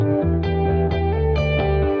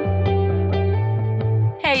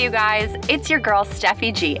Hey, you guys, it's your girl,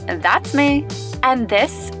 Steffi G. That's me. And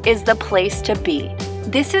this is the place to be.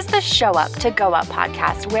 This is the Show Up to Go Up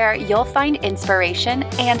podcast where you'll find inspiration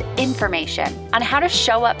and information on how to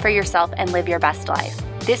show up for yourself and live your best life.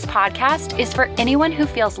 This podcast is for anyone who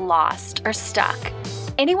feels lost or stuck.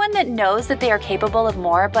 Anyone that knows that they are capable of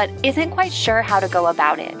more but isn't quite sure how to go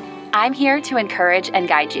about it. I'm here to encourage and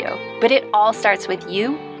guide you, but it all starts with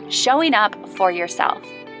you showing up for yourself.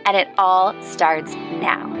 And it all starts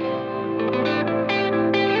now.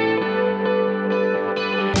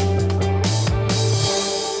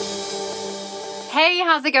 Hey,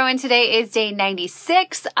 how's it going? Today is day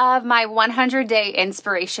 96 of my 100-day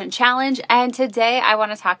inspiration challenge. And today I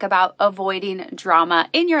want to talk about avoiding drama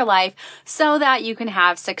in your life so that you can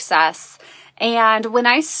have success. And when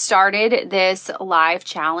I started this live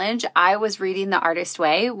challenge, I was reading The Artist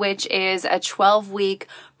Way, which is a 12-week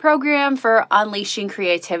program for unleashing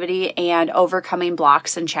creativity and overcoming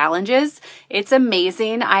blocks and challenges. It's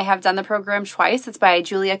amazing. I have done the program twice. It's by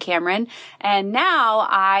Julia Cameron. And now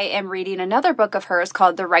I am reading another book of hers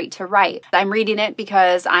called The Right to Write. I'm reading it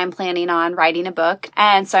because I'm planning on writing a book.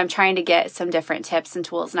 And so I'm trying to get some different tips and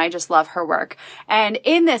tools. And I just love her work. And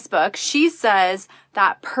in this book, she says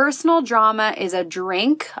that personal drama is a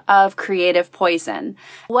drink of creative poison.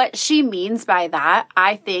 What she means by that,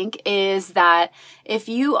 I think, is that if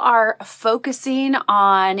you are focusing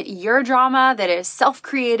on your drama that is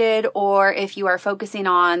self-created, or if you are focusing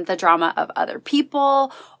on the drama of other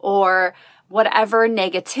people, or whatever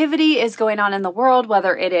negativity is going on in the world,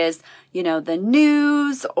 whether it is, the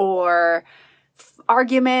news or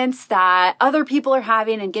arguments that other people are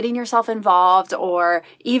having and getting yourself involved, or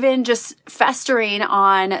even just festering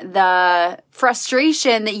on the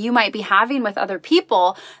frustration that you might be having with other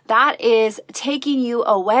people, that is taking you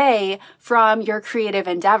away from your creative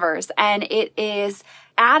endeavors. And it is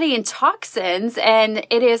adding toxins and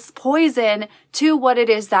it is poison to what it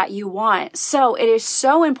is that you want. So it is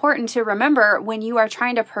so important to remember when you are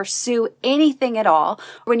trying to pursue anything at all,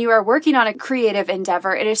 when you are working on a creative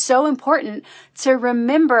endeavor, it is so important to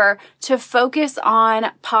remember to focus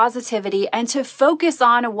on positivity and to focus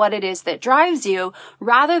on what it is that drives you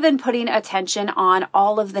rather than putting attention on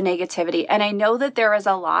all of the negativity. And I know that there is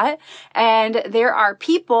a lot, and there are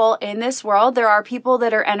people in this world, there are people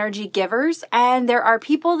that are energy givers and there are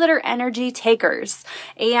people that are energy takers.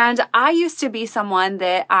 And I used to be someone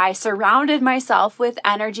that I surrounded myself with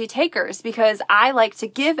energy takers because I like to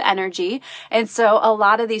give energy. And so a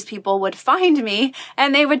lot of these people would find me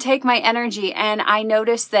and they would take my energy. And I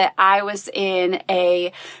noticed that I was in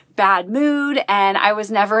a bad mood and I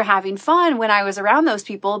was never having fun when I was around those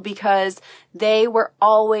people because they were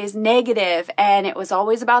always negative and it was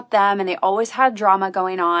always about them and they always had drama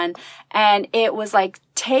going on. And it was like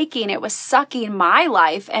it was sucking my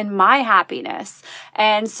life and my happiness.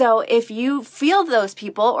 And so if you feel those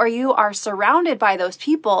people or you are surrounded by those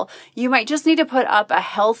people, you might just need to put up a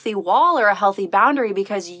healthy wall or a healthy boundary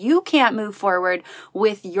because you can't move forward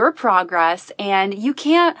with your progress and you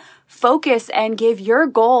can't focus and give your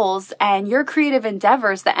goals and your creative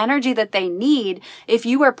endeavors the energy that they need if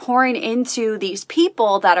you are pouring into these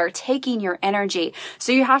people that are taking your energy.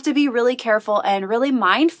 So you have to be really careful and really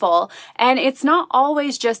mindful. And it's not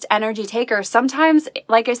always just energy takers. Sometimes,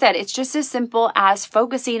 like I said, it's just as simple as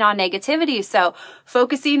focusing on negativity. So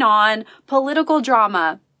focusing on political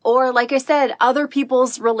drama, or like I said, other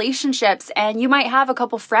people's relationships, and you might have a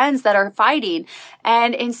couple friends that are fighting.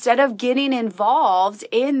 And instead of getting involved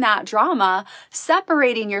in that drama,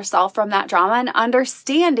 separating yourself from that drama and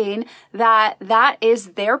understanding that that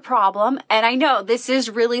is their problem. And I know this is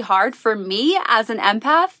really hard for me as an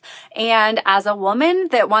empath and as a woman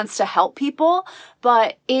that wants to help people,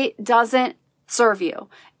 but it doesn't serve you.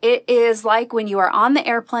 It is like when you are on the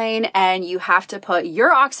airplane and you have to put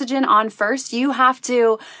your oxygen on first. You have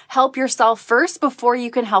to help yourself first before you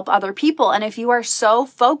can help other people. And if you are so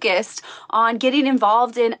focused on getting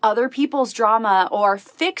involved in other people's drama or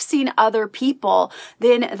fixing other people,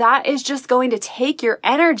 then that is just going to take your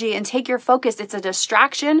energy and take your focus. It's a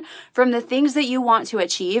distraction from the things that you want to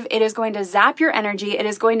achieve. It is going to zap your energy. It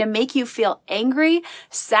is going to make you feel angry,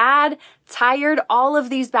 sad, tired, all of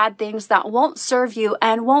these bad things that won't serve you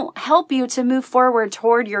and won't help you to move forward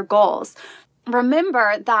toward your goals.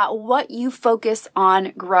 Remember that what you focus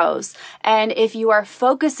on grows. And if you are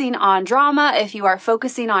focusing on drama, if you are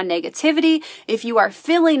focusing on negativity, if you are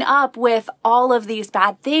filling up with all of these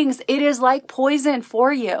bad things, it is like poison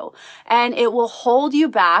for you. And it will hold you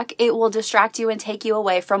back. It will distract you and take you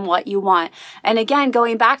away from what you want. And again,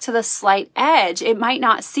 going back to the slight edge, it might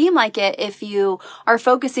not seem like it if you are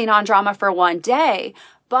focusing on drama for one day,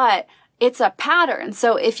 but it's a pattern.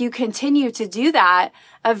 So if you continue to do that,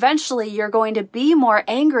 eventually you're going to be more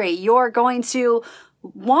angry. You're going to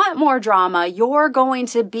want more drama. You're going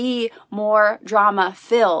to be more drama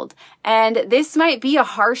filled. And this might be a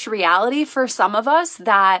harsh reality for some of us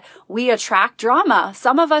that we attract drama.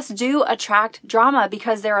 Some of us do attract drama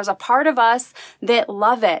because there is a part of us that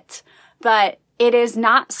love it, but it is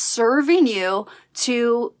not serving you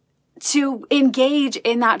to engage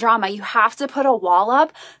in that drama. You have to put a wall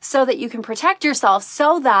up so that you can protect yourself,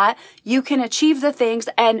 so that you can achieve the things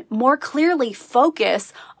and more clearly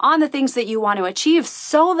focus on the things that you want to achieve,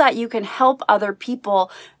 so that you can help other people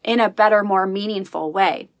in a better, more meaningful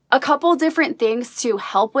way. A couple different things to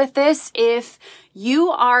help with this. If you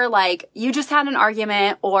are like, you just had an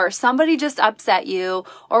argument or somebody just upset you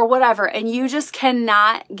or whatever, and you just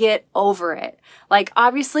cannot get over it. Like,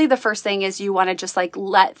 obviously the first thing is you want to just like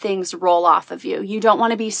let things roll off of you. You don't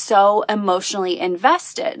want to be so emotionally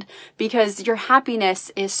invested because your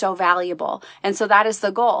happiness is so valuable. And so that is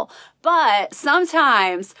the goal. But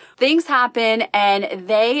sometimes things happen and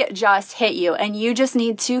they just hit you and you just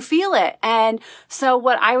need to feel it. And so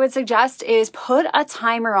what I would suggest is put a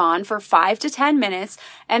timer on for 5 to 10 minutes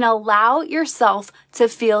and allow yourself to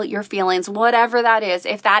feel your feelings, whatever that is.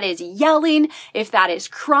 If that is yelling, if that is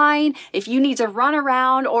crying, if you need to run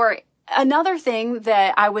around, or another thing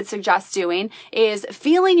that I would suggest doing is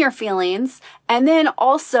feeling your feelings and then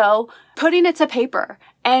also putting it to paper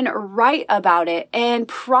and write about it and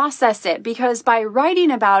process it, because by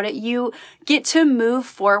writing about it, you get to move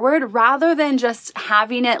forward rather than just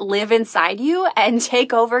having it live inside you and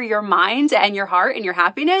take over your mind and your heart and your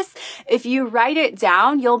happiness. If you write it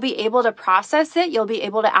down, you'll be able to process it. You'll be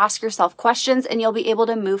able to ask yourself questions and you'll be able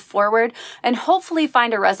to move forward and hopefully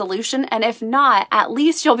find a resolution. And if not, at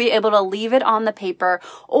least you'll be able to leave it on the paper.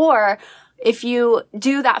 Or if you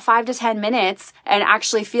do that 5 to 10 minutes and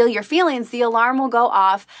actually feel your feelings, the alarm will go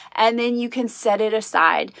off and then you can set it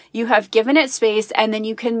aside. You have given it space and then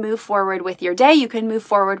you can move forward with your day. You can move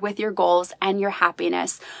forward with your goals and your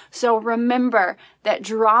happiness. So remember that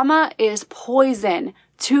drama is poison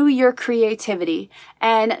to your creativity.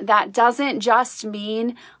 And that doesn't just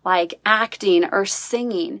mean like acting or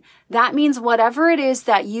singing. That means whatever it is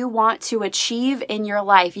that you want to achieve in your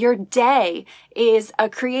life. Your day is a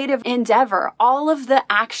creative endeavor. All of the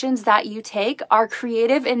actions that you take are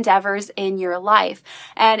creative endeavors in your life.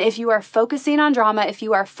 And if you are focusing on drama, if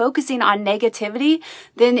you are focusing on negativity,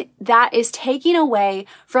 then that is taking away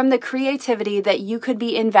from the creativity that you could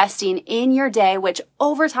be investing in your day, which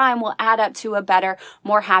over time will add up to a better,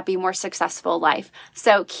 more happy, more successful life.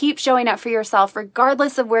 So keep showing up for yourself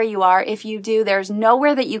regardless of where you are. If you do, there's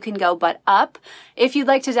nowhere that you can go but up. If you'd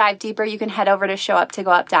like to dive deeper, you can head over to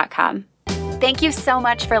showuptogoup.com. Thank you so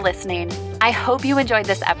much for listening. I hope you enjoyed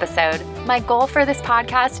this episode. My goal for this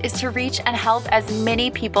podcast is to reach and help as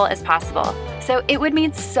many people as possible. So it would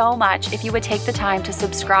mean so much if you would take the time to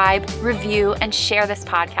subscribe, review, and share this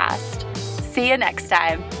podcast. See you next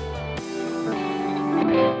time.